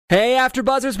Hey,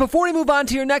 AfterBuzzers, before we move on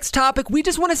to your next topic, we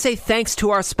just want to say thanks to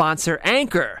our sponsor,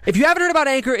 Anchor. If you haven't heard about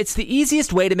Anchor, it's the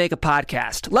easiest way to make a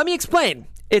podcast. Let me explain.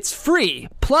 It's free.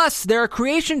 Plus, there are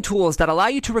creation tools that allow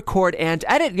you to record and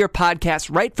edit your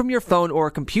podcast right from your phone or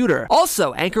computer.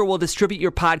 Also, Anchor will distribute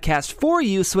your podcast for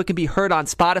you so it can be heard on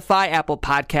Spotify, Apple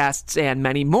Podcasts, and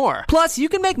many more. Plus, you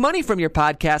can make money from your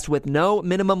podcast with no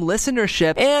minimum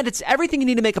listenership, and it's everything you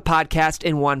need to make a podcast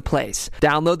in one place.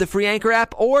 Download the free Anchor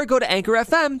app or go to Anchor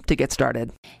FM to get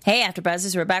started. Hey,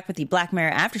 AfterBuzzers, we're back with the Black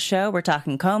Mirror After Show. We're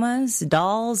talking comas,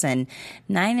 dolls, and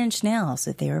 9 Inch Nails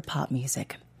if they were pop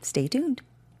music. Stay tuned.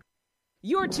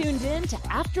 You're tuned in to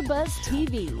AfterBuzz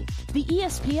TV, the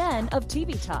ESPN of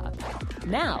TV talk.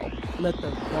 Now, let the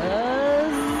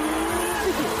buzz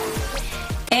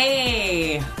begin.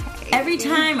 Hey! Every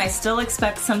time I still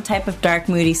expect some type of dark,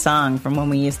 moody song from when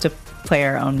we used to play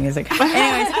our own music.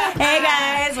 Anyways, hey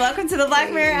guys, welcome to the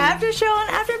Black Mirror After Show on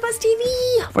AfterBuzz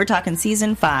TV. We're talking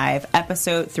Season 5,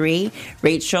 Episode 3,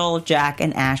 Rachel, Jack,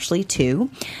 and Ashley 2.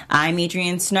 I'm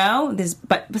Adrienne Snow.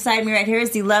 But beside me right here is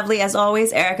the lovely, as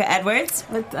always, Erica Edwards.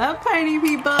 What's up, party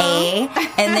people? Hey.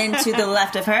 And then to the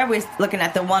left of her, we're looking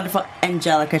at the wonderful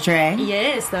Angelica Trey.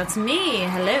 Yes, that's me.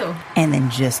 Hello. And then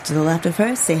just to the left of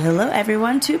her, say hello,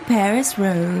 everyone, to Paris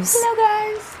Rose. Hello,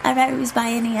 guys. A rose by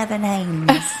any other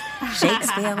names.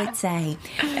 Shakespeare would say.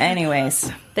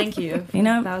 Anyways. Thank you. You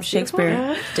know,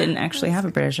 Shakespeare didn't actually have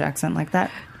a British accent like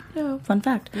that. No. Fun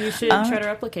fact. You should try to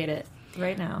replicate it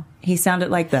right now. He sounded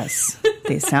like this.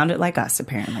 They sounded like us,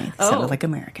 apparently. They sounded like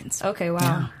Americans. Okay, wow.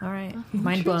 Yeah. All right.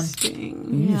 Mind blown.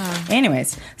 Yeah.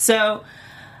 Anyways, so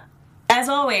as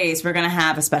always, we're going to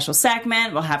have a special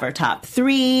segment. We'll have our top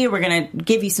 3. We're going to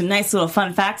give you some nice little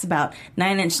fun facts about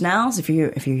 9 Inch Nails. If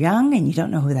you're young and you don't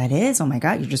know who that is, oh my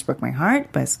God, you just broke my heart.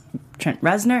 But Trent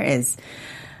Reznor is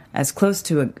as close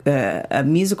to a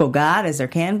musical god as there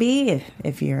can be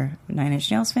if you're a 9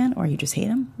 Inch Nails fan or you just hate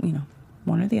him, you know,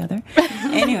 one or the other.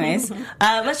 Anyways,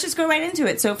 let's just go right into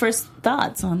it. So first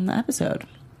thoughts on the episode.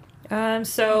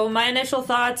 So my initial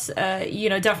thoughts,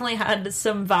 definitely had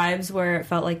some vibes where it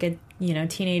felt like a,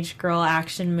 teenage girl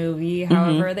action movie.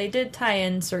 However, they did tie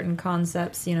in certain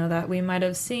concepts, that we might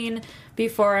have seen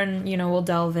before and, we'll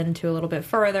delve into a little bit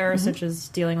further, such as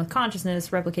dealing with consciousness,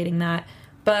 replicating that.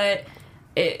 But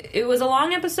it was a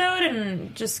long episode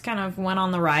and just kind of went on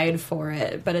the ride for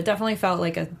it. But it definitely felt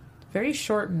like a very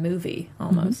short movie,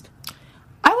 almost.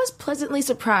 I was pleasantly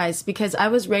surprised because I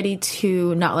was ready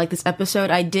to not like this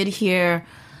episode. I did hear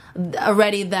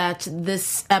already that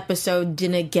this episode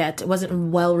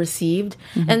wasn't well received.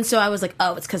 And so I was like,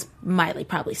 oh, it's because Miley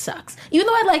probably sucks. Even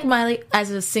though I like Miley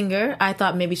as a singer, I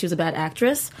thought maybe she was a bad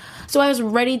actress. So I was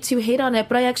ready to hate on it,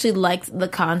 but I actually liked the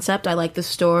concept. I liked the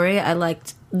story. I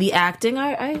liked the acting.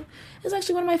 It was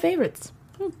actually one of my favorites.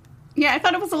 Yeah, I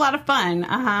thought it was a lot of fun.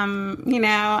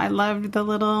 I loved the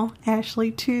little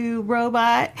Ashley 2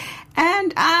 robot.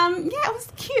 And, it was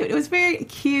cute. It was very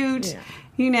cute.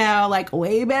 Yeah. Like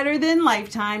way better than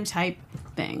Lifetime type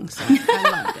thing. So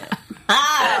I loved it.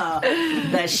 Oh,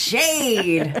 the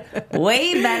shade.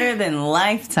 Way better than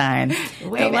Lifetime.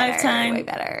 Way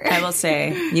better. I will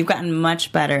say, you've gotten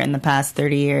much better in the past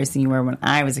 30 years than you were when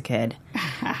I was a kid.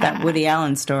 That Woody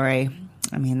Allen story,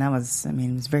 it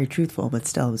was very truthful, but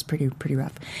still, it was pretty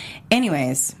rough.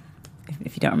 Anyways,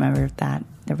 if you don't remember that,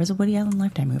 there was a Woody Allen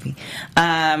Lifetime movie.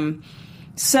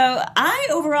 So I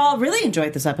overall really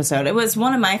enjoyed this episode. It was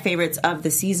one of my favorites of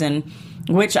the season,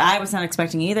 which I was not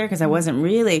expecting either, because I wasn't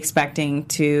really expecting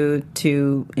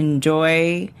to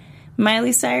enjoy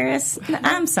Miley Cyrus.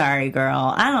 I'm sorry,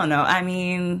 girl. I don't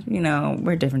know.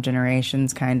 We're different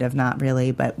generations, kind of, not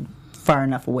really, but far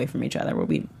enough away from each other where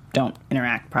we don't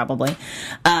interact, probably.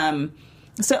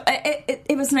 So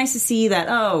it was nice to see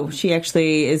that, she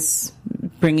actually is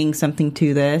bringing something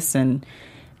to this, and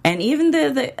even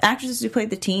the actresses who played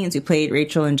the teens, who played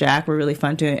Rachel and Jack, were really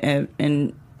fun to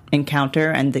encounter,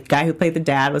 and the guy who played the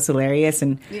dad was hilarious,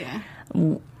 and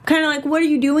kind of like, what are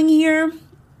you doing here?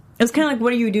 It was kind of like,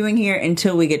 what are you doing here,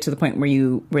 until we get to the point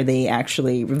where they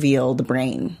actually reveal the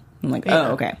brain. I'm like,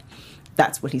 oh, okay,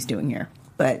 that's what he's doing here.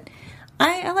 But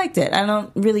I liked it. I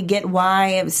don't really get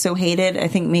why it was so hated. I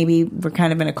think maybe we're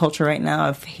kind of in a culture right now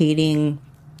of hating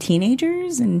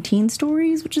teenagers and teen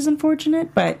stories, which is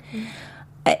unfortunate, but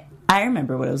I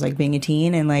remember what it was like being a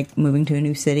teen and like moving to a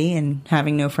new city and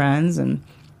having no friends, and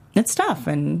it's tough.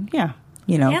 And and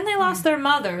they lost their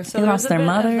mother, so there was a bit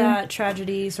of that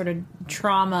tragedy, sort of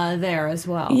trauma there as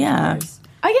well. Yeah,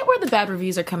 I get where the bad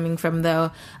reviews are coming from,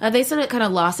 though. They said it kind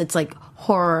of lost its like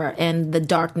horror and the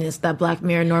darkness that Black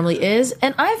Mirror normally is,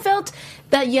 and I felt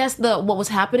that yes, what was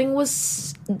happening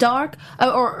was dark,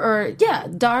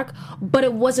 dark, but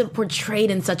it wasn't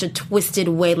portrayed in such a twisted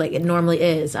way like it normally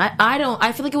is.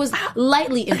 I feel like it was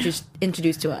lightly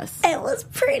introduced to us. It was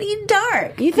pretty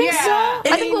dark. You think Yeah.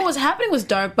 so? I think what was happening was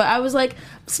dark, but I was like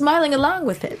smiling along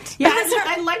with it. Yeah,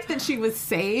 I liked that she was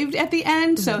saved at the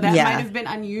end, so that Yeah. might have been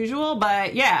unusual.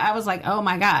 But yeah, I was like, oh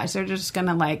my gosh, they're just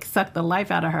gonna like suck the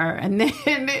life out of her. And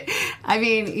then, I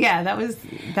mean, yeah, that was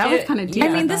kind of deep. I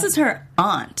mean, this is her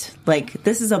aunt. Like,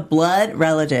 this is a blood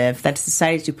relative that's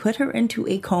decided to put her into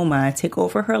a coma, take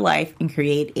over her life, and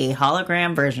create a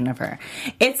hologram version of her.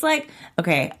 It's like,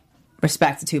 okay,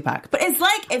 respect to Tupac, but it's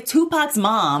like if Tupac's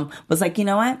mom was like, you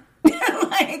know what?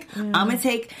 Like, I'm gonna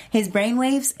take his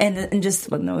brainwaves and just,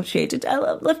 well, no shade to I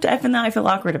love Def, and now I feel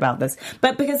awkward about this,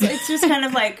 but because it's just kind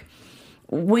of like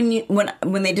when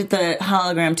they did the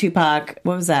hologram Tupac,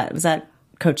 what was that? Was that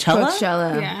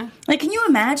Coachella? Yeah. Like, can you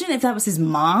imagine if that was his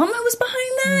mom who was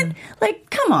behind that? Like,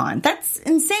 come on, that's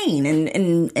insane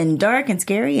and dark and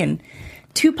scary. And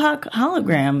Tupac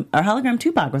hologram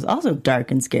Tupac was also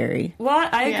dark and scary. Well,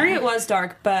 I agree it was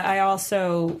dark, but I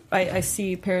also I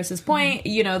see Paris's point.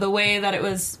 You know, the way that it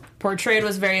was portrayed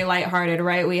was very lighthearted,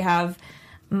 right? We have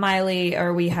Miley,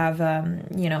 or we have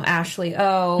Ashley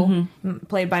O,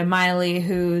 played by Miley,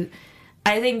 who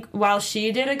I think while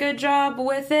she did a good job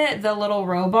with it, the little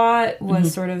robot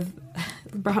was sort of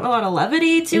brought a lot of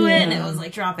levity to it, and it was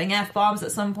like dropping F-bombs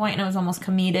at some point, and it was almost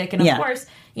comedic. And of course,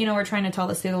 we're trying to tell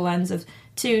this through the lens of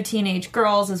two teenage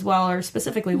girls as well, or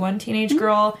specifically one teenage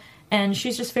girl, and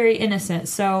she's just very innocent.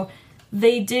 So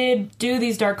they did do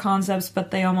these dark concepts, but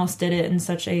they almost did it in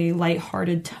such a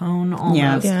lighthearted tone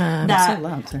almost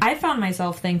that I found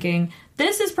myself thinking,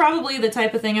 this is probably the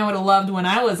type of thing I would have loved when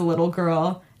I was a little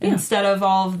girl. Instead of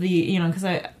all of the, because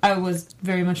I was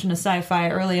very much into sci-fi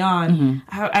early on,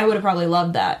 I would have probably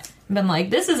loved that. Been like,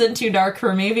 this isn't too dark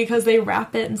for me because they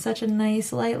wrap it in such a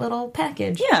nice, light little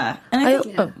package. Yeah. And I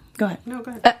think, go ahead. No,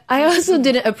 go ahead. I also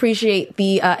didn't appreciate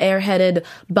the airheaded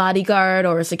bodyguard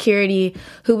or security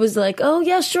who was like, oh,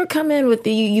 yeah, sure, come in with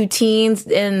you teens.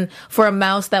 And for a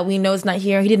mouse that we know is not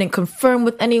here, he didn't confirm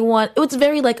with anyone. It was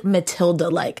very, like,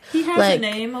 Matilda-like. He has like, a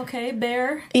name, okay?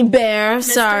 Bear? Bear,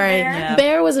 sorry. Bear? Yeah.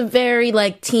 Bear was a very,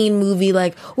 like, teen movie,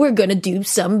 like, we're gonna do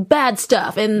some bad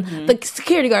stuff. And the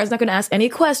security guard's not gonna ask any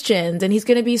questions. And he's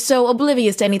gonna be so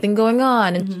oblivious to anything going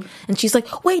on. And she's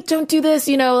like, wait, don't do this,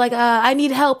 I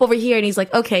need help over here. And he's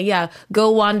like, okay, yeah,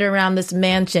 go wander around this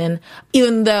mansion,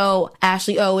 even though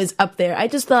Ashley O is up there. I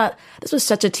just thought this was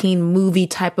such a teen movie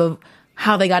type of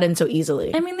how they got in so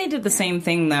easily. I mean, they did the same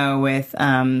thing, though, with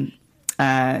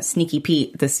Sneaky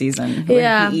Pete this season,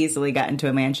 where he easily got into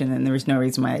a mansion and there was no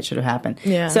reason why it should have happened.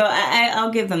 Yeah. So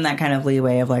I'll give them that kind of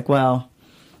leeway of like, well,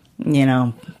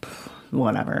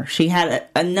 whatever. She had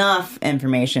enough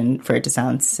information for it to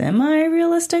sound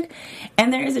semi-realistic.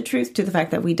 And there is a truth to the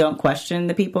fact that we don't question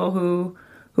the people who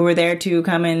were there to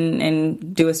come in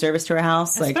and do a service to our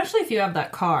house. Especially if you have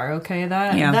that car, okay?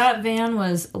 That van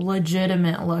was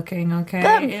legitimate looking, okay?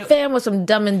 That van was some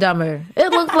Dumb and Dumber. It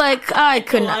looked like I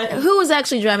couldn't. Who was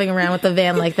actually driving around with a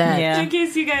van like that? Yeah. In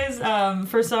case you guys,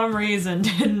 for some reason,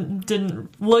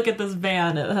 didn't look at this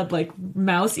van, it had like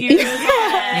mouse ears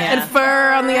and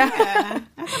fur on the Yeah.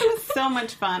 I thought it was so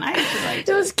much fun. I actually liked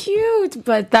It was cute,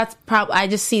 but that's probably I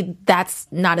just see that's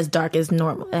not as dark as it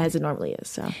normally is.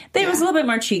 So It was a little bit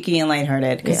more cheeky and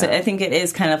lighthearted because I think it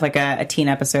is kind of like a teen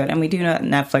episode, and we do know that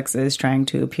Netflix is trying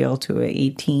to appeal to a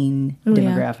teen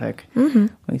demographic.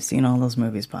 We've seen all those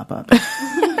movies pop up,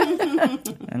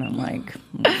 and I'm like,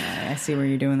 I see what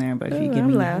you're doing there, but if you give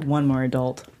me one more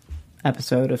adult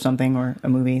episode of something or a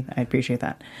movie, I appreciate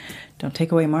that. Don't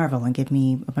take away Marvel and give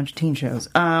me a bunch of teen shows.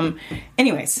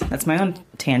 Anyways, that's my own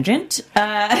tangent.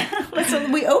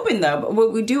 So we open, though, but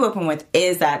what we do open with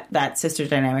is that sister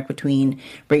dynamic between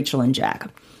Rachel and Jack.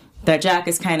 That Jack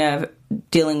is kind of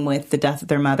dealing with the death of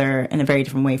their mother in a very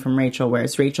different way from Rachel,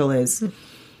 whereas Rachel is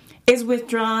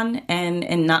withdrawn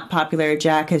and not popular.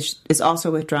 Jack is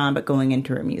also withdrawn, but going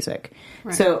into her music.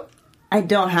 Right. So I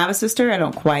don't have a sister. I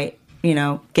don't quite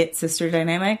get sister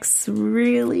dynamics,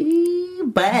 really.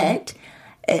 But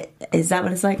is that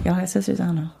what it's like? Y'all have sisters? I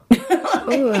don't know.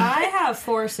 I have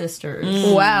 4 sisters.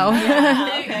 Wow.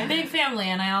 Yeah, big family,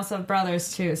 and I also have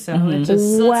brothers, too. So let's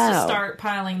just start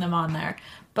piling them on there.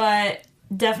 But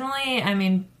definitely, I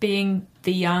mean, being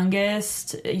the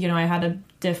youngest, I had a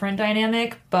different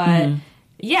dynamic. But,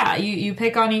 yeah, you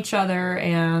pick on each other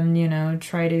and,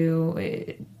 try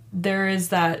to... There is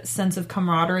that sense of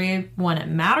camaraderie when it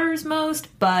matters most,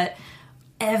 but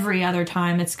every other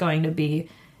time it's going to be,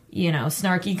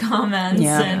 snarky comments,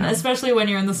 and especially when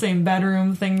you're in the same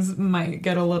bedroom, things might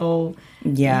get a little,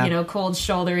 cold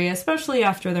shouldery, especially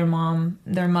after their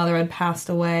mother had passed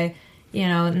away,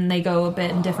 and they go a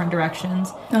bit in different directions.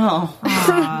 Oh.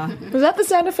 Was that the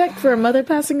sound effect for a mother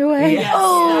passing away? Yes,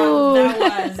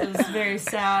 oh. It was very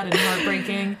sad and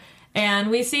heartbreaking. And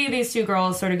we see these two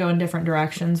girls sort of go in different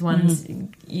directions. One's,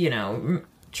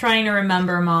 trying to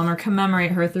remember mom or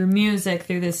commemorate her through music,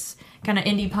 through this kind of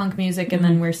indie punk music, and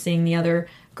then we're seeing the other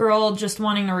girl just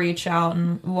wanting to reach out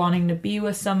and wanting to be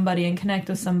with somebody and connect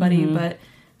with somebody, but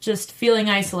just feeling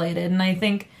isolated. And I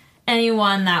think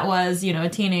anyone that was, a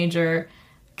teenager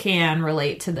can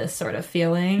relate to this sort of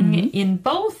feeling in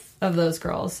both of those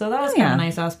girls. So that was kind of a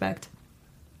nice aspect.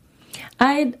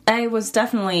 I was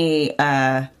definitely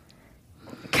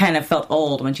kind of felt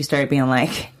old when she started being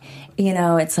like,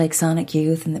 it's like Sonic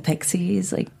Youth and the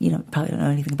Pixies. Like, probably don't know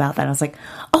anything about that. I was like,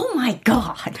 oh my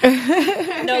God.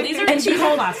 No, these are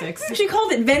classics. She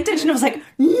called it vintage, and I was like,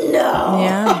 no.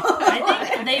 Yeah. I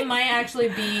think they might actually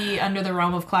be under the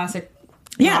realm of classic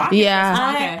rock.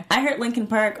 Yeah. I heard Linkin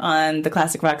Park on the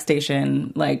classic rock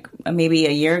station like maybe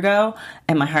a year ago,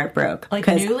 and my heart broke. Like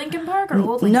new Linkin Park or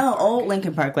old Linkin Park? No, old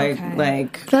Linkin Park.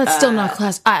 Like that's still not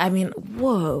classic. I mean,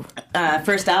 whoa.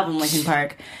 First album, Linkin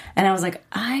Park. And I was like,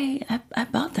 I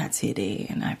bought that CD,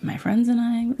 and my friends and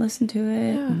I listened to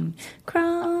it, and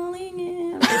crawling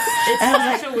in.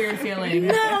 It's such a weird feeling.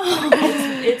 No.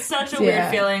 It's such a weird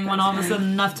feeling when all of a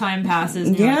sudden enough time passes,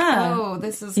 and you're like, oh,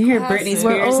 this is You hear classic. Britney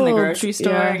Spears in the grocery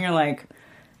store, and you're like,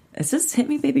 is this Hit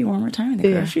Me Baby One More Time in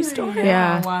the grocery store?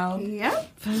 Yeah. Wow.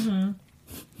 Yep.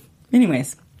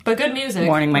 Anyways. But good music,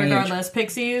 Warning my regardless. age.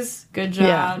 Pixies, good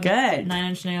job. Yeah, good. 9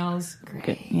 Inch Nails,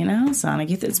 great. Good. Sonic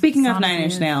Youth. Speaking of 9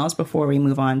 Inch Nails, before we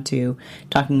move on to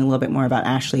talking a little bit more about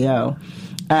Ashley O,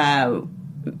 I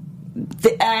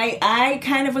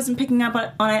kind of wasn't picking up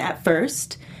on it at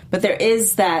first, but there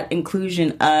is that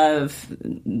inclusion of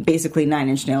basically 9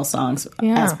 Inch Nails songs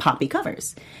as poppy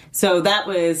covers. So that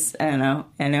was, I don't know.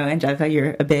 I know, Angelica,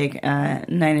 you're a big 9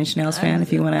 Inch Nails fan,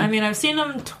 if you want to. I mean, I've seen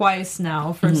them twice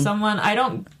now. For someone, I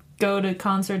don't go to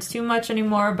concerts too much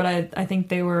anymore, but I think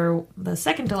they were the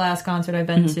second to last concert I've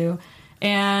been to.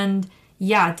 And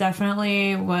yeah,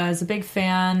 definitely was a big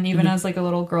fan. Even as like a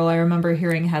little girl, I remember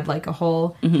hearing Head Like a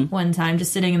Hole one time,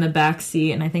 just sitting in the back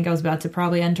seat, and I think I was about to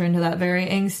probably enter into that very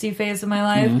angsty phase of my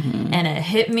life, and it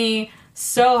hit me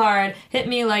so hard, hit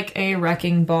me like a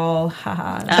wrecking ball.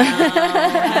 Haha.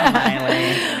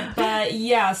 But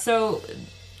yeah, so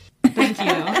thank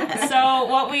you. So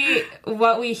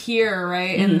what we hear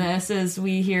right in this is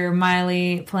we hear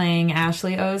Miley playing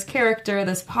Ashley O's character,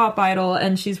 this pop idol,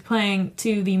 and she's playing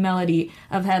to the melody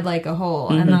of Head Like a Hole,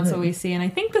 and that's what we see. And I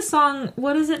think the song,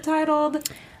 what is it titled?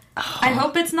 I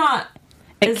hope it's not.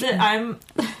 Is it?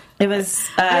 It was.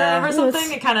 I remember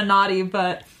something kind of naughty,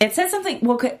 but it said something.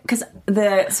 Well, because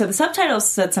the subtitles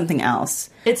said something else.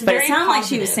 But very it sounded like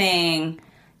she positive. was saying,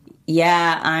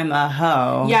 "Yeah, I'm a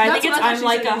hoe." Yeah, I think it's I'm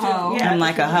like a hoe. I'm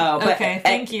like a hoe. But okay,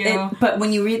 thank you. But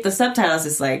when you read the subtitles,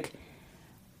 it's like,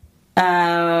 she's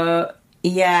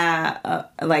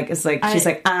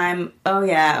like, I'm,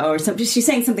 or something. She's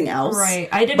saying something else, right?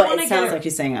 I didn't but want to it sounds like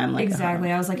she's saying, I'm like exactly.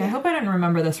 a hoe. I was like, I hope I didn't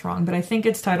remember this wrong, but I think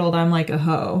it's titled "I'm Like a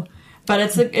Hoe."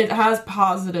 But it has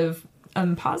positive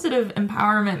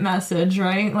empowerment message,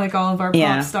 right? Like all of our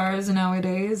pop stars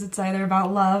nowadays, it's either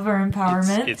about love or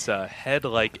empowerment. It's a head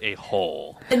like a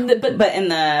hole. But in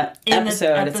the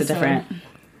episode, it's a different.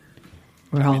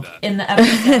 We're all in the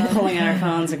episode pulling out our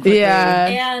phones and quickly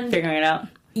and figuring it out.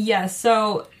 Yes,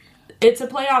 so it's a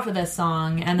play off of this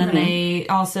song, and then they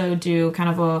also do kind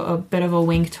of a bit of a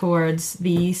wink towards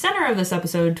the center of this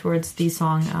episode, towards the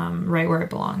song "Right Where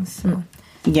It Belongs." So.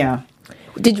 Yeah.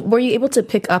 Were you able to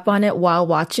pick up on it while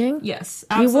watching? Yes,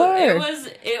 absolutely. You were.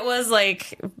 It was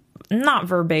like not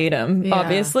verbatim,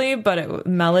 obviously, but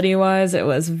melody wise, it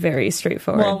was very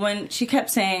straightforward. Well, when she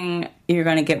kept saying "you're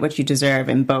going to get what you deserve"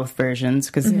 in both versions,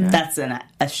 because that's a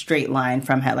straight line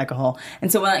from "Head Like a Hole," and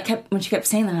so when she kept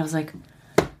saying that, I was like,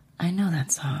 I know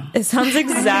that song. It sounds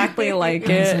exactly like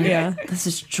it. Like, yeah, this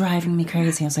is driving me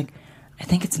crazy. I was like, I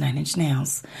think it's 9 Inch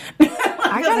Nails.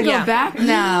 I gotta go back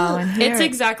now and hear it's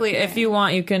exactly, if you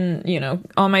want, you can,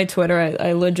 on my Twitter,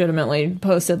 I legitimately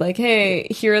posted like, hey,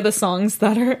 here are the songs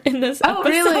that are in this episode.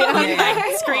 Really?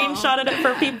 I screenshotted it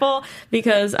for people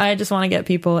because I just want to get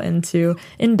people into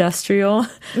industrial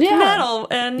metal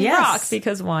and rock,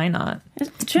 because why not?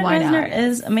 Trent Reznor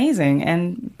is amazing,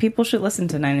 and people should listen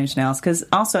to 9 Inch Nails, because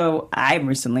also I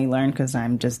recently learned, because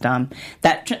I'm just dumb,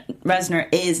 that Trent Reznor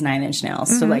is 9 Inch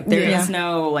Nails. So like there is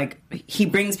no, like, he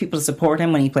brings people to support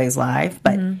him when he plays live,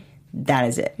 but that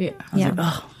is it. Yeah. I was like,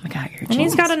 oh my God, you're a And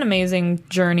he's genius. got an amazing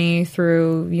journey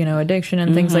through, addiction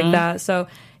and things like that. So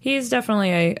he's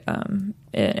definitely an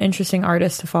interesting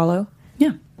artist to follow.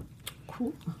 Yeah.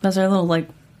 Cool. Those are a little like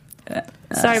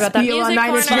Sorry about that. Spiel on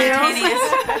Music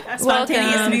corner.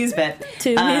 spontaneous news bit.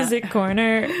 To Music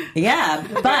Corner. Yeah,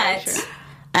 but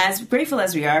as grateful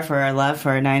as we are for our love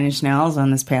for Nine Inch Nails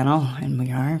on this panel, and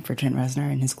we are for Trent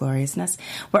Reznor and his gloriousness,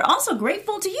 we're also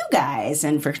grateful to you guys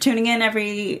and for tuning in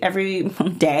every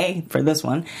day for this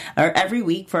one, or every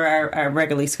week for our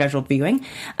regularly scheduled viewing.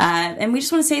 And we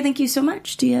just want to say thank you so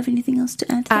much. Do you have anything else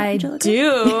to add to that, I Angelica?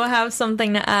 do have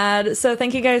something to add. So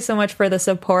thank you guys so much for the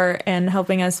support and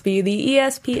helping us be the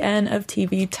ESPN of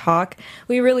TV Talk.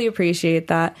 We really appreciate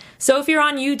that. So if you're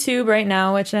on YouTube right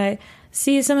now, which I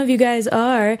see some of you guys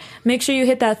are, make sure you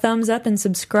hit that thumbs up and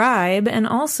subscribe. And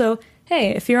also, hey,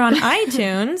 if you're on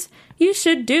iTunes, you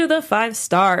should do the 5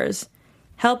 stars.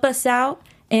 Help us out.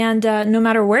 And no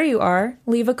matter where you are,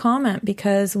 leave a comment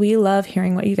because we love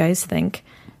hearing what you guys think.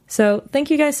 So thank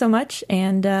you guys so much.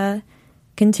 And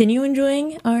continue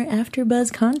enjoying our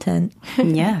AfterBuzz content.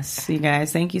 Yes, you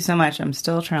guys, thank you so much. I'm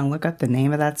still trying to look up the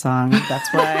name of that song.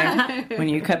 That's why when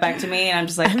you cut back to me, and I'm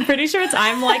just like, I'm pretty sure it's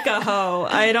I'm Like a Hoe.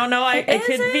 I don't know. I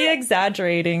could be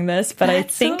exaggerating this, but I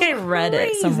think I read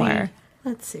it somewhere.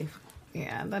 Let's see.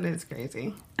 Yeah, that is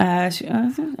crazy.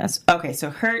 okay, so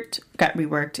Hurt got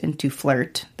reworked into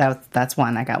Flirt. That's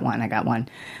one. I got one.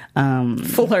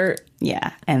 Flirt.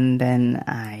 Yeah, and then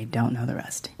I don't know the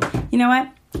rest. You know what?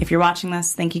 If you're watching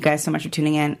this, thank you guys so much for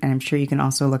tuning in, and I'm sure you can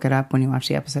also look it up when you watch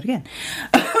the episode again.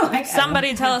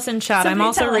 Somebody tell us in chat. I'm Somebody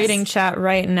also tell us. reading chat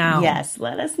right now. Yes,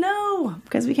 let us know,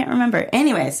 because we can't remember.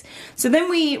 Anyways, so then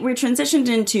we transitioned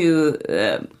into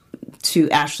to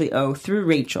Ashley O through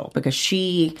Rachel, because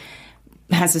she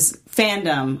has this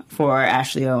fandom for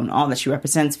Ashley O and all that she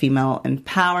represents, female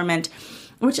empowerment,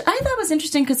 which I thought was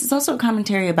interesting because it's also a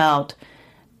commentary about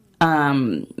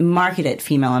marketed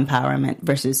female empowerment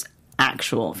versus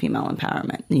actual female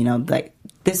empowerment. Like,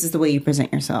 this is the way you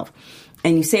present yourself.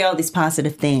 And you say all these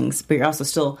positive things, but you're also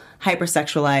still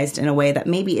hypersexualized in a way that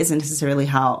maybe isn't necessarily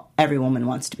how every woman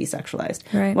wants to be sexualized.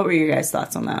 Right. What were your guys'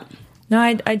 thoughts on that? No,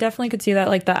 I definitely could see that,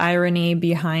 like the irony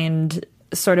behind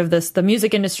sort of the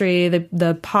music industry,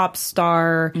 the pop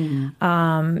star,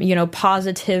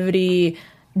 positivity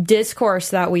discourse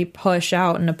that we push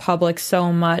out in the public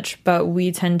so much, but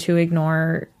we tend to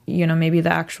ignore, maybe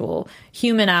the actual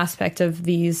human aspect of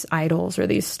these idols or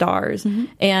these stars,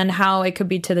 and how it could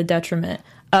be to the detriment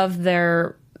of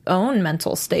their own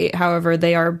mental state. However,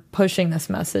 they are pushing this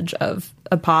message of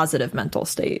a positive mental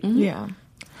state. Yeah.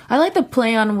 I like the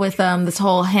play on with this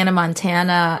whole Hannah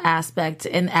Montana aspect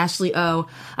in Ashley O.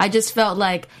 I just felt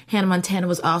like Hannah Montana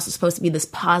was also supposed to be this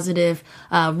positive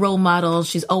role model.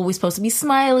 She's always supposed to be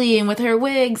smiley and with her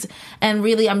wigs. And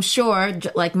really, I'm sure,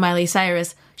 like Miley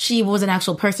Cyrus, she was an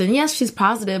actual person. Yes, she's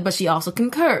positive, but she also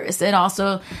can curse and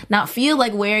also not feel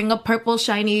like wearing a purple,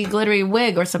 shiny, glittery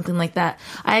wig or something like that.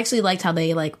 I actually liked how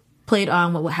they played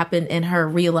on what happened in her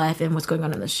real life and what's going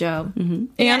on in the show. And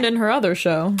in her other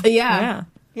show. Yeah.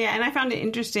 Yeah, and I found it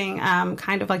interesting,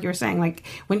 kind of like you were saying, like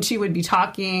when she would be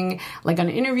talking, like on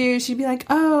an interview, she'd be like,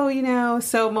 oh,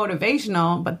 so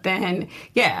motivational. But then,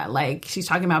 yeah, like she's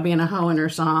talking about being a hoe in her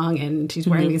song and she's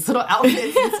wearing these little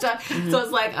outfits and stuff. So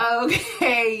it's like,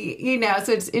 okay,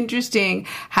 so it's interesting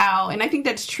how, and I think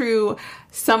that's true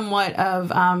somewhat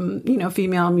of,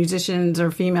 female musicians or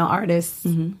female artists,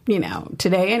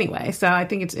 today anyway. So I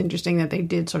think it's interesting that they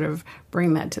did sort of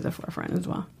bring that to the forefront as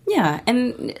well. Yeah,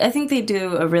 and I think they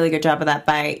do a really good job of that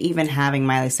by even having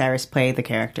Miley Cyrus play the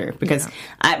character. Because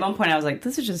at one point I was like,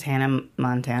 this is just Hannah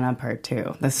Montana Part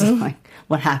 2. This is like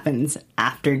what happens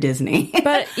after Disney.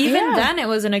 But even then, it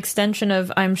was an extension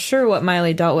of, I'm sure, what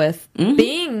Miley dealt with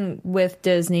being with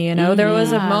Disney. There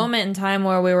was a moment in time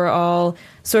where we were all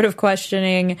sort of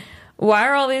questioning, why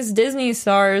are all these Disney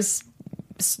stars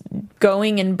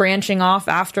going and branching off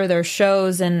after their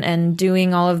shows and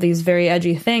doing all of these very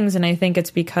edgy things? And I think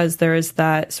it's because there is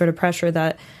that sort of pressure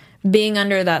that being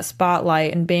under that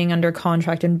spotlight and being under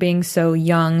contract and being so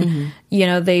young,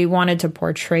 they wanted to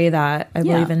portray that, I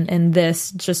believe, in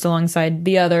this, just alongside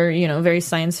the other, very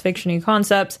science fiction-y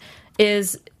concepts,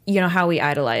 is, how we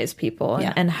idolize people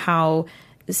and how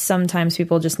sometimes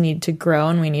people just need to grow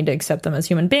and we need to accept them as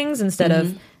human beings instead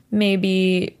of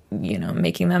maybe,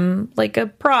 making them like a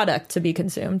product to be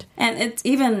consumed. And it's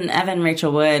even Evan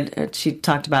Rachel Wood, she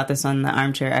talked about this on the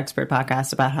Armchair Expert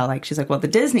podcast about how, she's like, well, the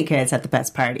Disney kids had the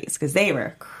best parties because they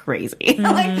were crazy.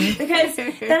 Because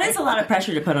that is a lot of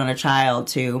pressure to put on a child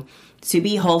to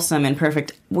be wholesome and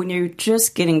perfect when you're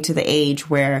just getting to the age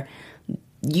where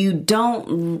you're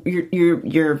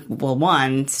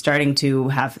one, starting to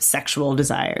have sexual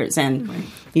desires, and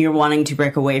you're wanting to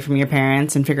break away from your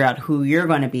parents and figure out who you're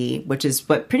going to be, which is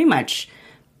what pretty much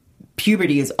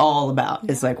puberty is all about.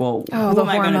 It's like, well, who am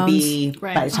I going to be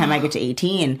by the time I get to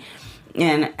 18?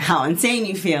 And how insane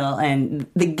you feel, and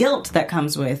the guilt that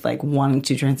comes with like wanting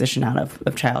to transition out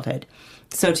of childhood.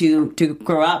 So to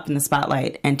grow up in the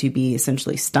spotlight and to be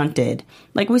essentially stunted,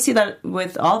 like we see that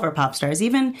with all of our pop stars,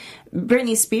 even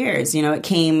Britney Spears, you know, it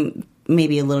came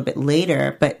maybe a little bit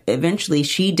later, but eventually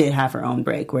she did have her own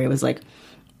break where it was like,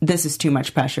 this is too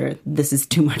much pressure. This is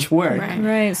too much work.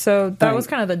 Right. So that was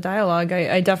kind of the dialogue.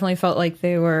 I definitely felt like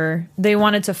they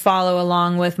wanted to follow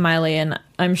along with Miley, and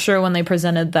I'm sure when they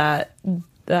presented that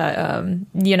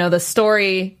the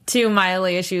story to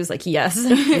Miley, she was like, yes,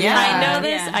 I know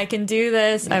this, I can do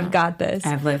this, I've got this,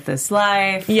 I've lived this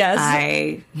life. Yes,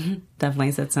 I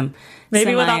definitely said some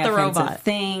maybe without the robot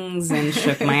things and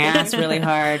shook my ass really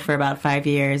hard for about 5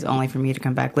 years, only for me to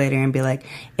come back later and be like,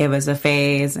 it was a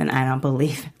phase, and I don't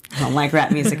believe it. I don't like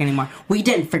rap music anymore. We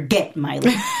didn't forget,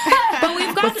 Miley. But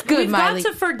we've got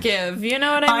to forgive. You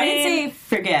know what I mean? I didn't say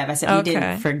forgive. I said we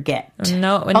didn't forget.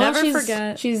 No, never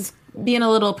forget. She's being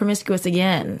a little promiscuous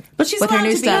again. But she's with her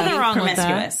new stuff. Nothing wrong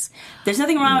promiscuous. With that. There's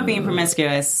nothing wrong with being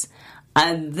promiscuous.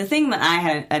 The thing that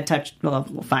I had touched, well,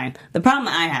 fine. The problem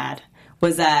that I had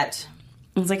was that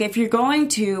it's like, if you're going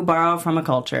to borrow from a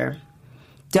culture,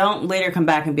 don't later come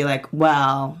back and be like,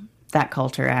 well, that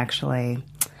culture actually,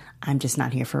 I'm just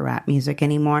not here for rap music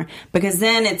anymore. Because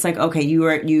then it's like, okay,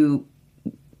 you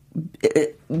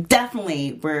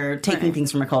definitely were taking things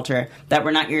from a culture that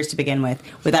were not yours to begin with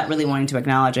without really wanting to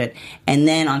acknowledge it. And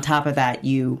then on top of that,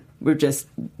 you were just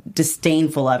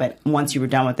disdainful of it once you were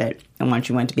done with it and once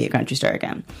you went to be a country star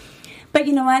again. But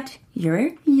you know what?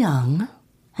 You're young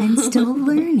and still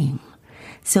learning.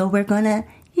 So we're gonna,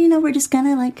 we're just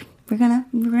gonna like, we're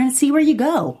gonna see where you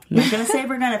go. I'm not gonna say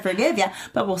we're gonna forgive you,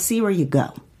 but we'll see where you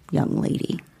go, young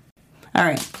lady. All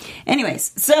right.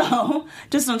 Anyways, so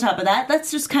just on top of that,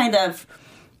 that's just kind of,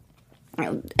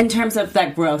 in terms of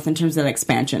that growth, in terms of that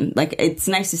expansion, like, it's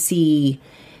nice to see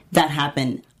that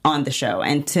happen on the show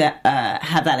and to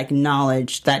have that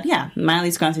acknowledged that, yeah,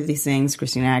 Miley's gone through these things,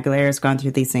 Christina Aguilera's gone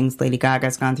through these things, Lady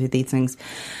Gaga's gone through these things,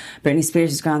 Britney Spears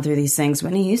has gone through these things,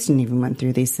 Whitney Houston even went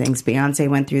through these things, Beyonce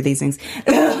went through these things.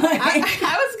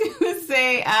 I was going to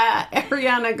say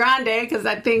Ariana Grande, because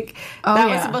I think that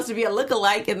was supposed to be a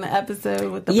lookalike in the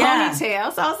episode with the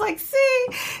ponytail. So I was like, see,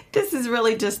 this is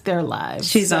really just their lives.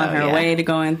 She's on her way to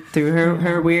going through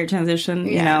her weird transition.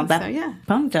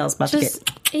 Ponytail's about to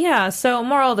get... Yeah, so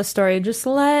moral of the story, just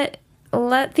let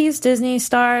these Disney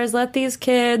stars, let these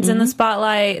kids in the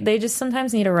spotlight, they just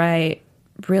sometimes need to write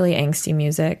really angsty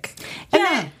music.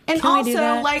 And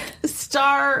also, like,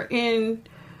 star in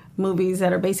movies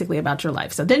that are basically about your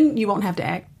life. So then you won't have to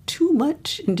act too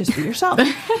much and just be yourself. And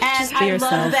I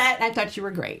love that. I thought you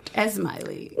were great as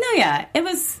Miley. No, yeah.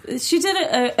 She did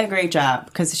a great job,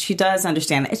 because she does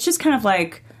understand that. It's just kind of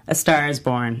like A Star is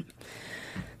Born.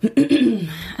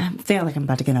 I feel like I'm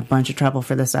about to get in a bunch of trouble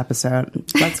for this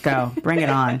episode. Let's go. Bring it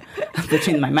on.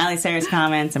 Between my Miley Cyrus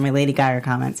comments and my Lady Gaga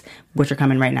comments, which are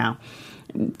coming right now.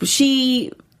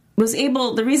 She was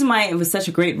able... The reason why it was such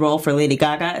a great role for Lady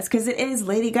Gaga is because it is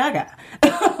Lady Gaga.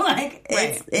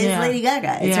 It's Lady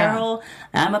Gaga. It's her whole...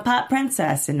 I'm a pop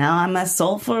princess, and now I'm a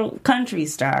soulful country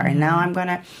star, and now I'm going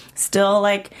to still,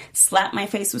 like, slap my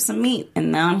face with some meat,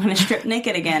 and now I'm going to strip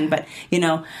naked again. But,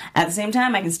 at the same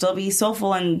time, I can still be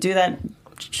soulful and do that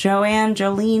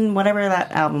Jolene, whatever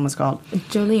that album was called.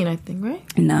 Jolene, I think,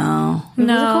 right? No. Was it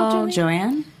called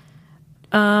Jolene?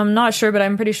 Joanne? Not sure, but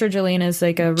I'm pretty sure Jolene is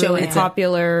like a really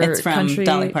popular it's from country.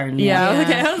 Dolly Parton. Yeah.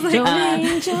 I was like,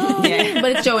 Jolene.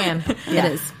 But it's Joanne. Yeah.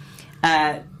 It is.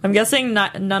 I'm guessing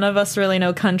none of us really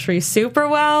know country super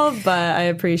well, but I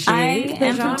appreciate I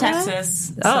am from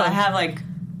Texas, so I have like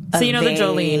so you know the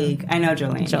Jolene. I know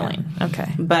Jolene. Yeah. Okay.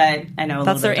 But I know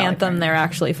that's their anthem. Parton. They're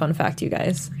actually, fun fact, you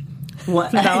guys.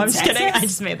 What? No, I'm just kidding. I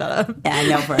just made that up. Yeah, I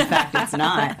know for a fact it's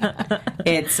not.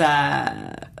 It's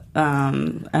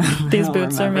these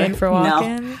boots are made for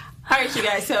walking. No. All right, you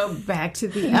guys, so back to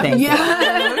the episode.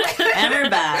 And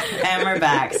we're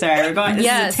back. Sorry, we're going... This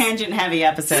is a tangent-heavy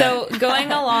episode. So, going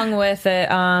along with it,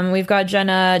 we've got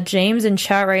Jenna James in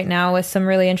chat right now with some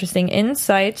really interesting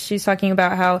insights. She's talking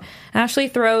about how Ashley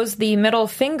throws the middle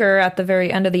finger at the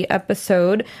very end of the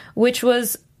episode, which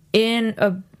was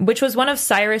one of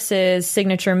Cyrus's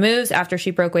signature moves after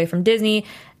she broke away from Disney,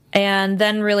 and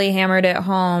then really hammered it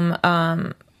home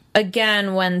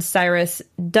again, when Cyrus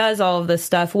does all of this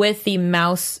stuff with the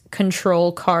mouse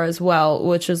control car as well,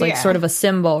 which is like sort of a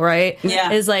symbol, right?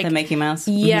 Yeah, is like the Mickey Mouse.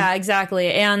 Yeah,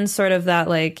 exactly, and sort of that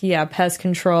like pest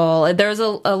control. There's a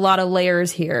lot of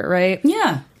layers here, right?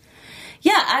 Yeah,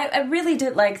 I really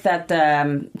did like that.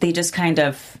 They just kind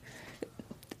of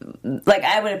like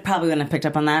I would have probably wouldn't have picked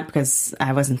up on that because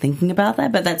I wasn't thinking about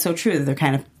that, but that's so true. They're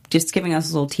kind of just giving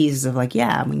us little teases of like,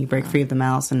 when you break free of the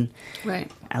mouse, and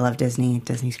I love Disney.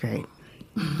 Disney's great.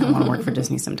 I want to work for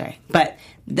Disney someday. But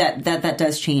that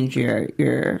does change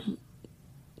your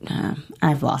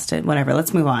I've lost it. Whatever.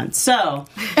 Let's move on. So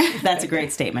that's a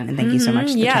great statement, and thank you so much.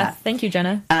 To the chat. Thank you,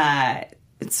 Jenna.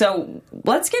 So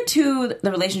let's get to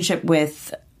the relationship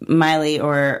with Miley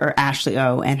or Ashley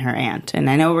O and her aunt. And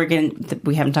I know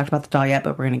we haven't talked about the doll yet,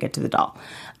 but we're going to get to the doll.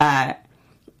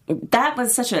 That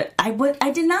was such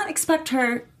I did not expect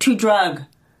her to drug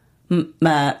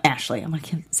Ashley. I'm going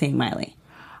to keep saying Miley.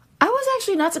 I was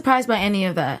actually not surprised by any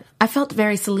of that. I felt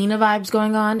very Selena vibes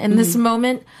going on in this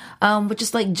moment, with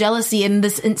just like jealousy and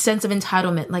this sense of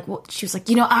entitlement. Like, she was like,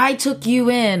 I took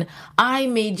you in. I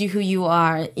made you who you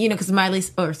are. Because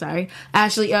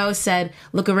Ashley O said,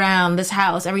 look around this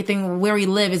house. Everything where we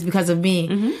live is because of me.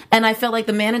 Mm-hmm. And I felt like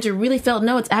the manager really felt,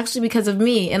 no, it's actually because of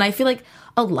me. And I feel like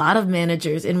a lot of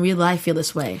managers in real life feel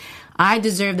this way. I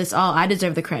deserve this all. I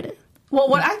deserve the credit. Well,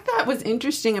 what I thought was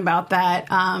interesting about that,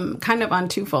 kind of on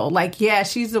twofold, like,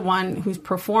 she's the one who's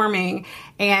performing,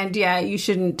 and you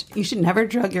should never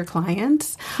drug your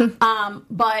clients.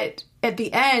 But at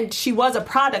the end, she was a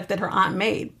product that her aunt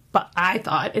made. But I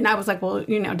thought, and I was like, well,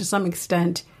 to some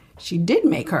extent, she did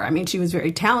make her. I mean, she was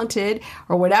very talented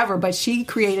or whatever, but she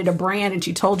created a brand and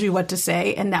she told you what to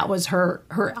say, and that was her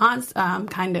aunt's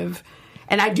kind of.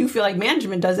 And I do feel like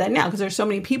management does that now because there's so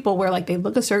many people where like they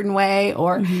look a certain way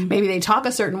or maybe they talk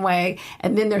a certain way.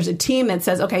 And then there's a team that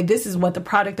says, okay, this is what the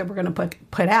product that we're going to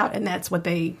put out. And that's what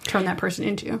they turn that person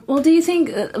into. Well, do you think,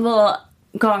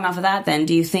 going off of that then,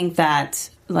 do you think that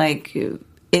like,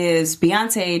 is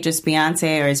Beyonce just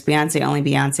Beyonce or is Beyonce only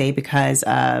Beyonce because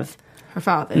of her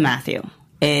father? Matthew.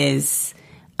 Is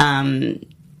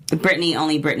Britney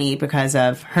only Britney because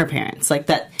of her parents? Like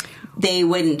that. They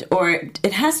wouldn't, or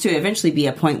it has to eventually be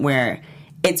a point where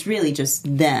it's really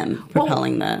just them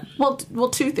propelling the... Well,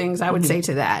 two things I would say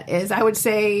to that is I would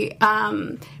say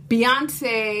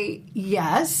Beyonce,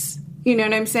 yes. You know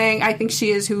what I'm saying? I think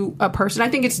she is a person. I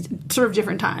think it's sort of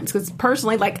different times because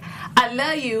personally, like, I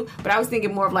love you, but I was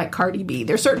thinking more of like Cardi B.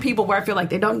 There's certain people where I feel like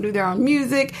they don't do their own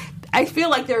music. I feel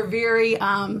like they're very...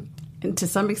 and to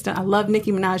some extent, I love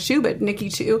Nicki Minaj too, but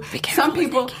Nicki too. Some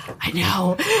people, I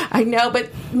know, but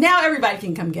now everybody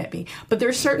can come get me. But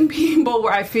there's certain people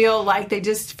where I feel like they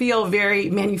just feel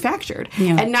very manufactured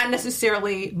and not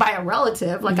necessarily by a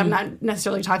relative. Like I'm not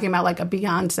necessarily talking about like a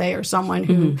Beyonce or someone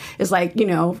who is like,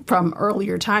 from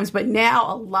earlier times. But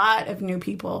now a lot of new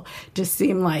people just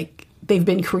seem like they've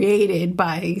been created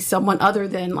by someone other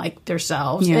than like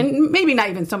themselves and maybe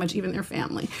not even so much even their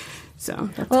family.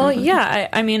 So that's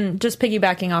I mean, just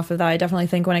piggybacking off of that, I definitely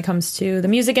think when it comes to the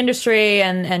music industry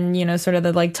and sort of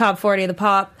the like top 40 of the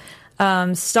pop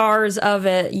stars of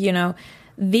it,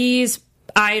 these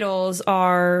idols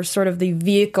are sort of the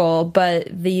vehicle, but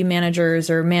the managers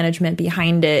or management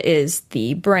behind it is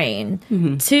the brain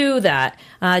to that.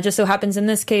 Just so happens in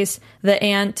this case, the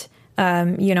aunt,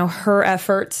 her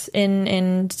efforts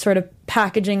in sort of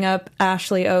packaging up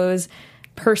Ashley O's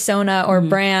persona or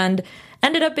brand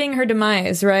ended up being her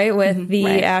demise, right? With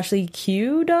the Ashley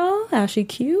Q doll? Ashley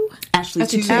Q? Ashley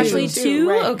 2. Ashley 2?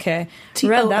 Right. Okay.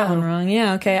 T-O-O. Read that one wrong.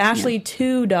 Yeah, okay. Ashley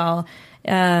 2 doll.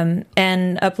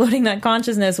 And uploading that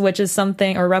consciousness, which is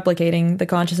something, or replicating the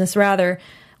consciousness rather,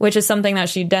 which is something that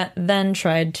she then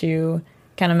tried to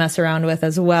kind of mess around with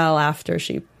as well after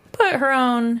she put her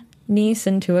own niece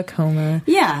into a coma.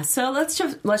 Yeah, so let's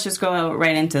just go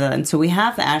right into that. And so we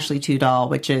have the Ashley 2 doll,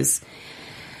 which is...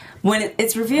 When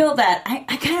it's revealed that,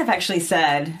 I kind of actually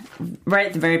said right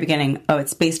at the very beginning,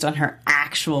 it's based on her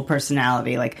actual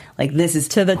personality. Like this is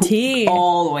to the T,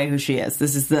 all the way who she is.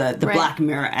 This is the Black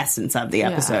Mirror essence of the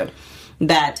episode.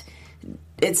 That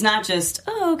it's not just,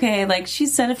 like she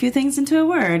said a few things into a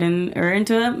word or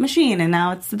into a machine and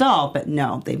now it's the doll. But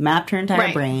no, they've mapped her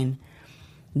entire brain.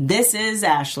 This is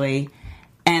Ashley,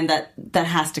 and that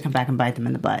has to come back and bite them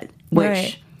in the butt.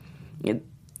 Which...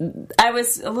 I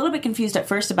was a little bit confused at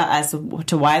first as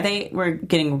to why they were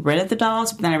getting rid of the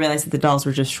dolls, but then I realized that the dolls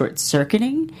were just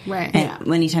short-circuiting. Right.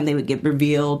 And anytime they would get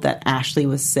revealed that Ashley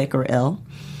was sick or ill.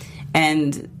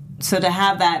 And so to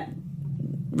have that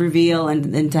reveal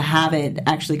and to have it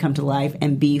actually come to life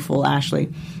and be full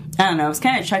Ashley, I don't know. It was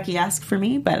kind of Chucky-esque for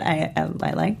me, but I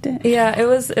liked it. Yeah, it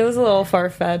was a little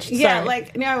far-fetched. Yeah, Sorry.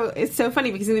 like, no, it's so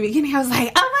funny because in the beginning I was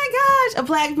like, oh my gosh, a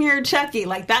Black Mirror Chucky.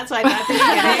 Like, that's what I thought.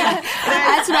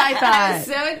 That's what I thought. I was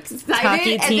so excited.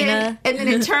 Cocky and Tina. then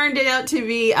it turned out to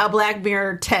be a Black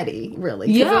Mirror Teddy, really.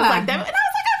 'Cause Yeah. It was like that, and I was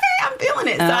like, okay, I'm feeling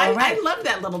it. So right. I love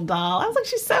that little doll. I was like,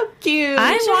 she's so cute.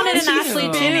 I She's wanted so an Ashley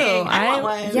cute. too. I want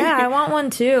one. Yeah, I want one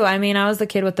too. I mean, I was the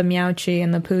kid with the Meowchi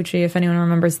and the Poochie, if anyone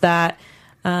remembers that.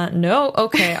 No?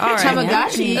 Okay, all right.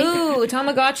 Tamagotchi. Ooh,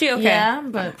 Tamagotchi, okay. Yeah,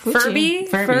 but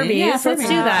Furbies? Yeah, Let's Furby.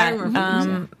 do I that.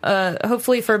 remember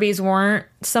Hopefully Furbies weren't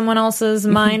someone else's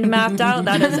mind mapped out.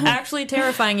 That is actually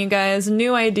terrifying, you guys.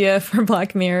 New idea for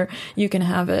Black Mirror. You can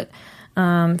have it.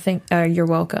 You're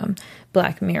welcome,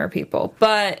 Black Mirror people.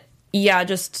 But yeah,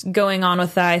 just going on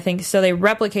with that, I think, so they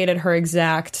replicated her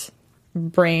exact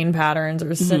brain patterns or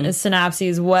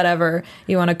synapses, whatever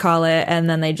you want to call it, and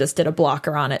then they just did a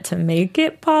blocker on it to make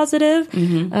it positive.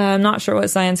 I'm not sure what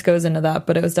science goes into that,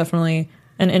 but it was definitely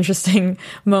an interesting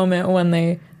moment when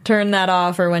they turned that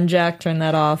off, or when Jack turned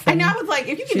that off. I know, I was like,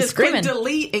 if you could she's just click screaming.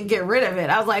 delete and get rid of it,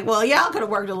 I was like, well, y'all could have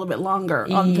worked a little bit longer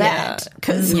on that,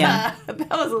 because that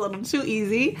was a little too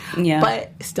easy,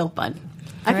 but still fun.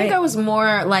 I think I was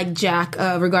more like Jack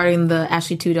regarding the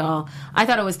Ashley 2 doll. I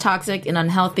thought it was toxic and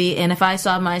unhealthy, and if I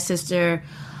saw my sister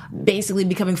basically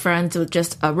becoming friends with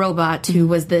just a robot who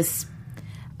was this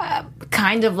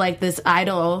kind of like this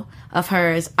idol of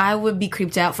hers, I would be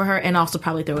creeped out for her and also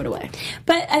probably throw it away.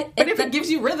 But If it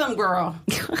gives you rhythm, girl.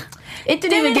 It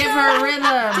didn't even give her a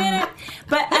rhythm.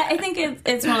 But I think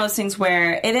it's one of those things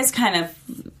where it is kind of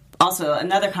also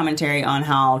another commentary on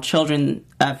how children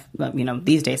of,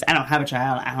 these days, I don't have a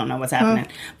child, I don't know what's happening,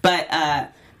 but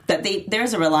that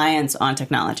there's a reliance on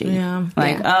technology. Yeah.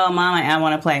 Oh, mommy, I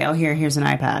want to play. Oh, here's an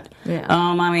iPad. Yeah.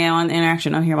 Oh, mommy, I want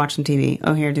interaction. Oh, here, watch some TV.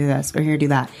 Oh, here, do this. Or here, do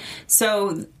that.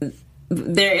 So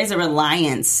there is a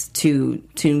reliance to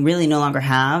really no longer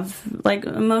have like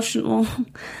emotional,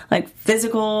 like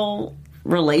physical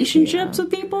relationships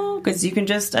with people, because you can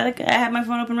just I have my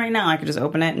phone open right now. I could just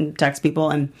open it and text people,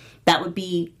 and that would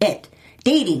be it.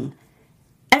 Dating,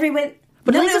 everybody.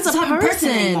 But at nobody least wants it's to a talk in person.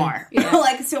 anymore.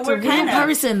 So we're kind of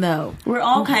person though. we're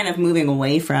all kind of moving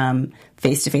away from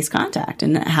face-to-face contact,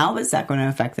 and how is that going to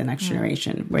affect the next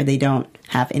generation where they don't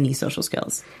have any social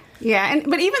skills? Yeah,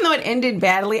 but even though it ended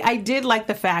badly, I did like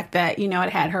the fact that, it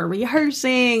had her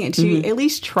rehearsing, and she at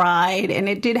least tried, and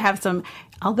it did have some,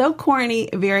 although corny,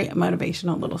 very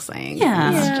motivational little sayings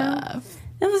and stuff.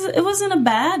 It wasn't a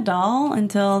bad doll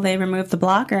until they removed the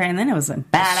blocker, and then it was a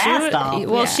badass doll.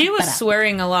 Well, she was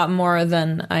swearing a lot more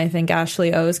than I think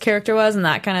Ashley O's character was, and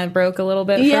that kind of broke a little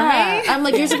bit for me. I'm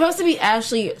like, you're supposed to be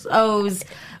Ashley O's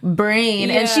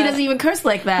brain, and she doesn't even curse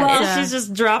like that. Well, she's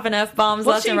just dropping F-bombs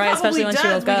left and right, especially when she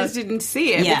woke We up. just didn't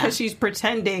see it because she's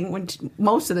pretending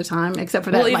most of the time, except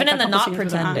for that. Well, even like, in the a not couple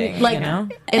scenes with her. pretending,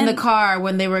 like in the car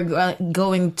when they were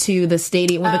going to the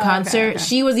stadium with the concert,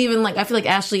 she was even like, I feel like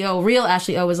real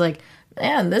Ashley O was like,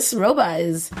 man, this robot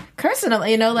is cursing,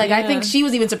 I think she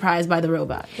was even surprised by the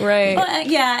robot. Right. Well,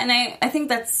 and I think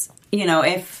that's,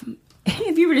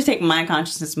 if you were to take my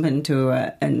consciousness into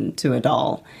a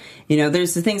doll,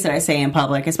 there's the things that I say in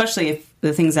public, especially if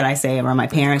the things that I say are my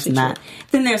parents and that,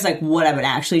 then there's like what I would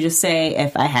actually just say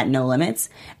if I had no limits,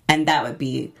 and that would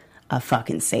be a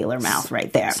fucking sailor mouth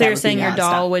right there. So you're saying your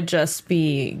doll would just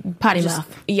be Potty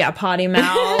mouth. Yeah, potty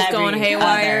mouth, going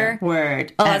haywire.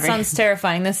 Word. Oh, that sounds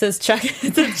terrifying. This is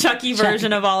it's a Chucky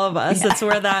version of all of us. It's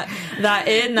where that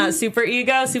id and that super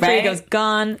ego's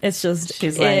gone. It's just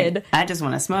She's id. like, I just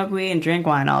want to smoke weed and drink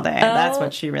wine all day. That's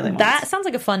what she really wants. That sounds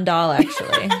like a fun doll,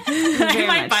 actually. I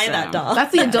might buy that doll.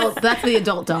 That's the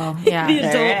adult doll. Yeah.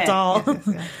 The adult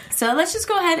doll. So let's just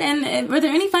go ahead and were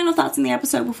there any final thoughts in the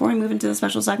episode before we move into the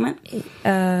special segment?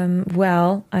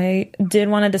 Well, I did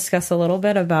want to discuss a little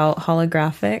bit about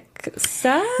holographic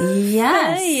stuff.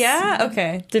 Yes. Yeah.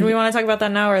 Okay. Did we want to talk about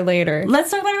that now or later?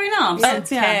 Let's talk about it right now.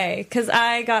 Okay, because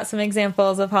I got some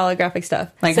examples of holographic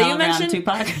stuff. Like so hologram you mentioned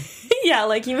Tupac? Yeah,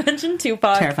 like you mentioned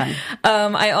Tupac. Terrifying.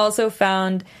 I also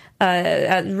found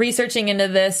researching into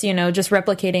this, just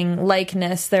replicating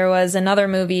likeness. There was another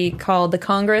movie called The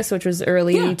Congress, which was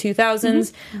early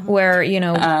 2000s, where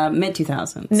mid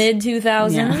 2000s. Mid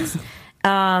 2000s.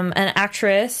 An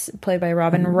actress played by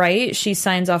Robin Wright, she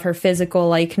signs off her physical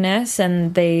likeness,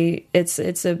 and it's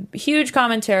a huge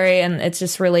commentary, and it's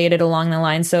just related along the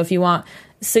line. So if you want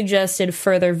suggested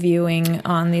further viewing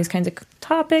on these kinds of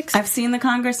topics, I've seen The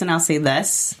Congress, and I'll say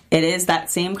this: it is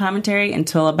that same commentary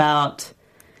until about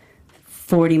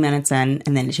 40 minutes in,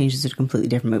 and then it changes to a completely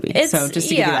different movie. So just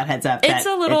to give you that heads up, it's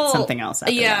a little it's something else.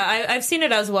 I've seen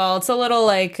it as well. It's a little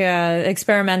like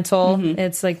experimental.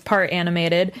 It's like part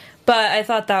animated, but I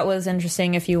thought that was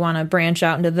interesting if you want to branch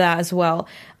out into that as well.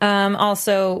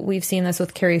 Also, we've seen this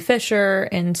with Carrie Fisher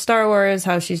in Star Wars,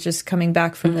 how she's just coming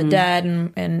back from the dead,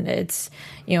 and it's,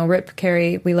 rip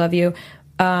Carrie, we love you.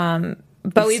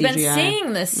 But we've been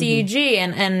seeing the CG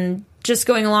and just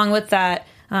going along with that.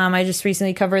 I just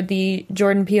recently covered the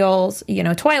Jordan Peele's,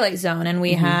 Twilight Zone, and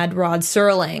we had Rod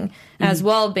Serling as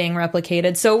well being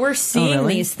replicated. So we're seeing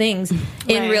these things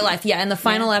in real life. Yeah, in the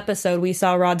final episode, we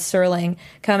saw Rod Serling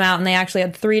come out, and they actually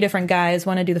had 3 different guys,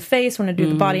 one to do the face, one to do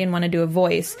the body, and one to do a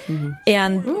voice.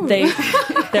 And there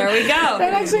we go.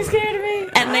 That actually scared me.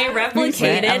 And they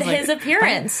replicated his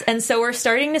appearance. And so we're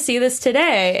starting to see this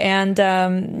today. And,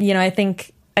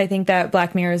 I think that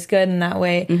Black Mirror is good in that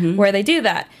way, where they do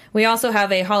that. We also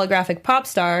have a holographic pop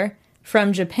star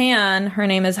from Japan. Her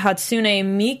name is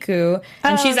Hatsune Miku,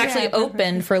 and she's actually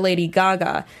opened for Lady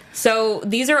Gaga. So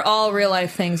these are all real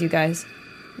life things, you guys.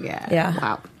 Yeah.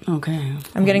 Wow. Okay.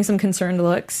 I'm getting some concerned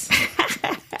looks.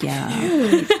 Yeah.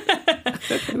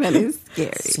 That is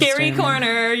scary. Scary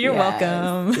corner. You're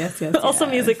welcome. Yes. Also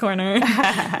music corner.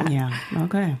 Yeah.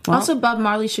 Okay. Well, Also, Bob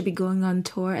Marley should be going on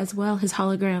tour as well, his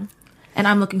hologram. And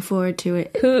I'm looking forward to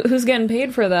it. Who's getting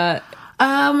paid for that?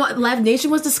 Live Nation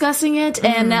was discussing it,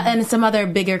 and some other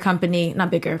bigger company,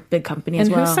 big company as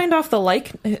well. And who signed off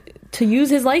to use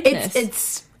his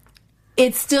likeness?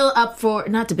 It's still up for,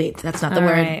 not debate, that's not the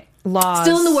word. Right. Laws.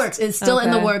 Still in the works. It's still in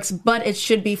the works, but it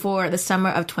should be for the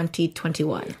summer of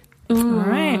 2021. All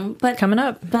right. but coming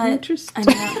up. But interesting.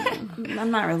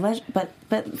 I'm not religious, but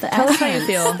tell us how you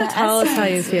feel. Tell us how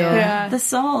you feel. Yeah. The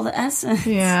soul, the essence.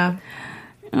 Yeah.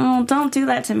 Oh, don't do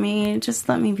that to me. Just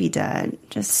let me be dead.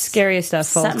 Just scary stuff,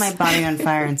 folks. Set my body on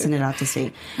fire and send it out to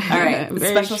sea. All right,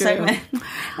 special segment.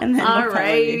 And then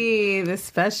Alrighty, the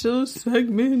special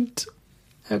segment.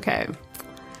 Okay.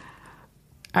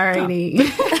 Alrighty.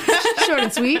 Short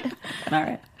and sweet. All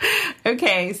right.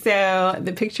 Okay, so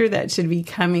the picture that should be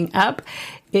coming up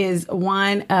is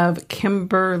one of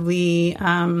Kimberly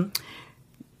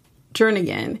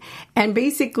Jernigan. And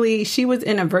basically, she was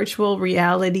in a virtual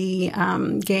reality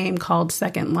game called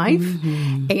Second Life.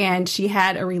 And she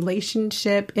had a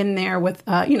relationship in there with,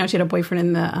 she had a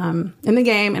boyfriend in the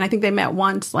game. And I think they met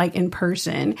once, like, in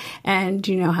person. And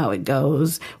you know how it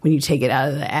goes when you take it out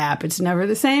of the app. It's never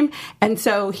the same. And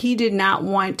so he did not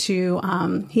want to,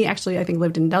 he actually, I think,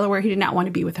 lived in Delaware. He did not want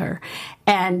to be with her.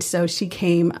 And so she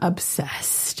came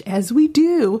obsessed, as we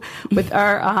do, with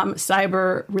our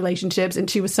cyber relationships. And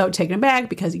she was so taken aback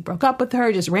because he broke up with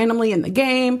her just randomly in the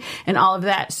game and all of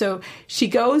that. So she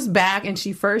goes back and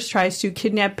she first tries to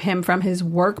kidnap him from his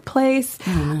workplace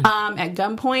at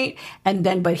gunpoint. And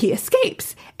then, but he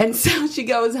escapes. And so she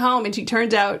goes home and she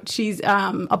turns out she's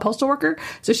a postal worker.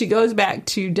 So she goes back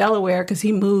to Delaware because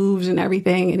he moves and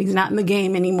everything and he's not in the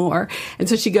game anymore. And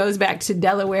so she goes back to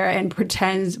Delaware and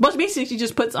pretends, well, basically she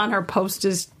just puts on her post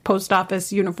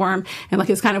office uniform and like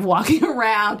is kind of walking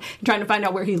around and trying to find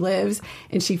out where he lives.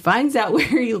 And she finds out where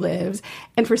he lives.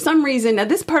 And for some reason, now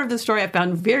this part of the story I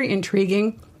found very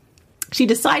intriguing. She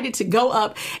decided to go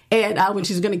up and when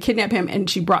she was going to kidnap him, and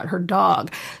she brought her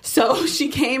dog. So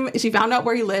she found out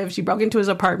where he lived. She broke into his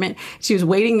apartment. She was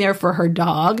waiting there for her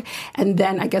dog. And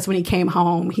then I guess when he came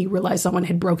home, he realized someone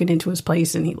had broken into his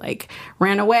place and he like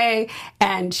ran away,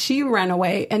 and she ran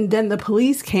away. And then the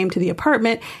police came to the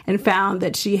apartment and found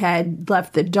that she had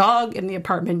left the dog in the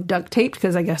apartment duct taped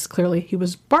because I guess clearly he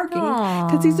was barking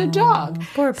because he's a dog.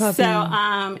 Poor puppy.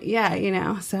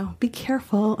 So, so be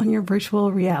careful on your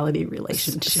virtual reality relationship.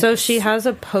 So she has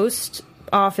a post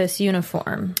office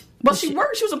uniform. Well, she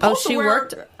worked. She was a postal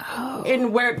worker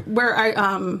in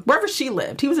wherever she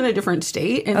lived. He was in a different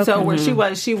state, and so where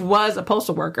she was a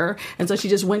postal worker, and so she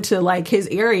just went to like his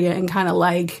area and kind of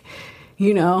like,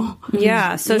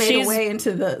 yeah. So made she's a way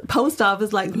into the post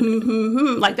office, like,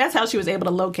 like that's how she was able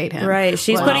to locate him. Right.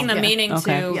 She's putting the meaning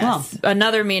to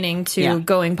another meaning to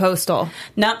going postal.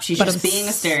 Nope. She's just being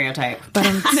a stereotype.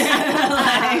 Don't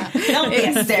be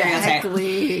a stereotype.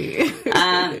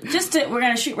 We're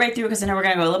gonna shoot right through because I know we're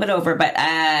gonna go a little bit over. But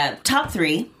top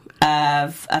 3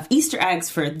 of Easter eggs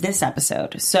for this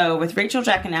episode. So with Rachel,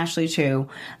 Jack, and Ashley too,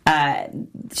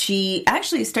 she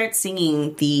actually starts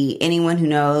singing the "Anyone Who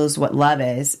Knows What Love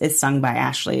Is" sung by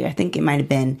Ashley. I think it might have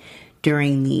been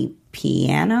during the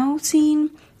piano scene.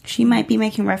 She might be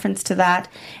making reference to that.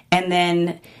 And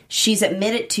then she's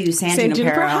admitted to San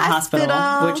Junipero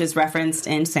Hospital, which is referenced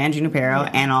in San Junipero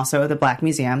and also the Black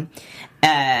Museum.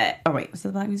 Was it the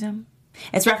Black Museum?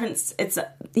 It's referenced. It's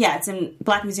in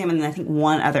Black Museum, and then I think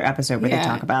one other episode where they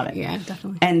talk about it. Yeah,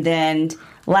 definitely. And then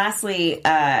lastly,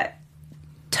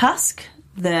 Tusk,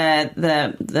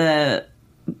 the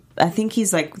I think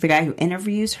he's like the guy who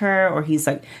interviews her, or he's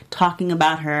like talking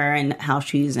about her and how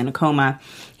she's in a coma.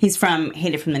 He's from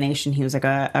Hate It From the Nation. He was like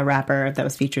a rapper that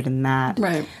was featured in that.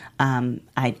 Right.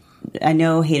 I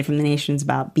know Hate It From the Nation's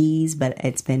about bees, but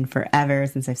it's been forever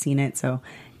since I've seen it. So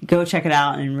go check it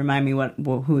out and remind me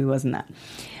who he was in that.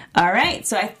 All right,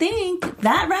 so I think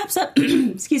that wraps up.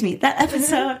 Excuse me, that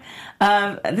episode.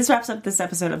 This wraps up this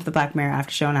episode of the Black Mirror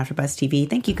After Show on AfterBuzz TV.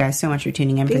 Thank you guys so much for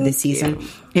tuning in for this season.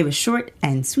 It was short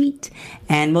and sweet,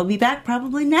 and we'll be back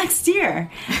probably next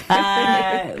year with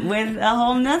a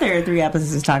whole nother 3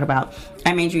 episodes to talk about.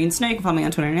 I'm Adrienne Snow. You can follow me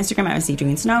on Twitter and Instagram at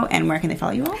Adrienne Snow. And where can they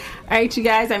follow you all? All right, you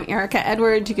guys. I'm Erica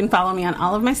Edwards. You can follow me on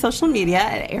all of my social media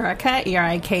at Erica,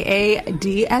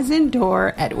 ERIKA, as in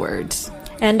door, Edwards.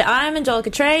 And I'm Angelica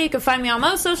Trey. You can find me on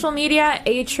most social media,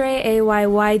 Atrey,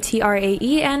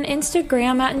 AYYTRAE, and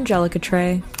Instagram at Angelica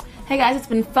Trey. Hey guys, it's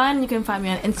been fun. You can find me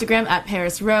on Instagram at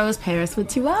Paris Rose, Paris with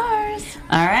 2 R's.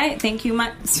 All right, thank you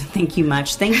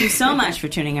so much for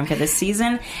tuning in for this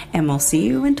season, and we'll see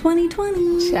you in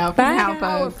 2020. Ciao. Bye.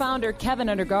 Our founder, Kevin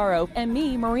Undergaro, and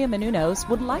me, Maria Menounos,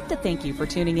 would like to thank you for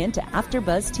tuning in to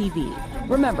AfterBuzz TV.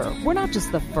 Remember, we're not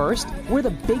just the first, we're the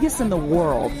biggest in the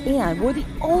world, and we're the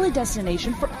only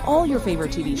destination for all your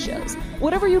favorite TV shows.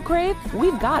 Whatever you crave,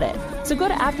 we've got it. So go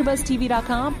to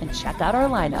AfterBuzzTV.com and check out our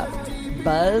lineup.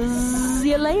 Buzz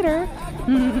you later.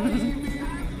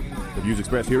 The views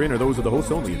expressed herein are those of the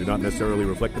hosts only and do not necessarily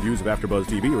reflect the views of AfterBuzz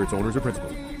TV or its owners or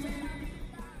principals.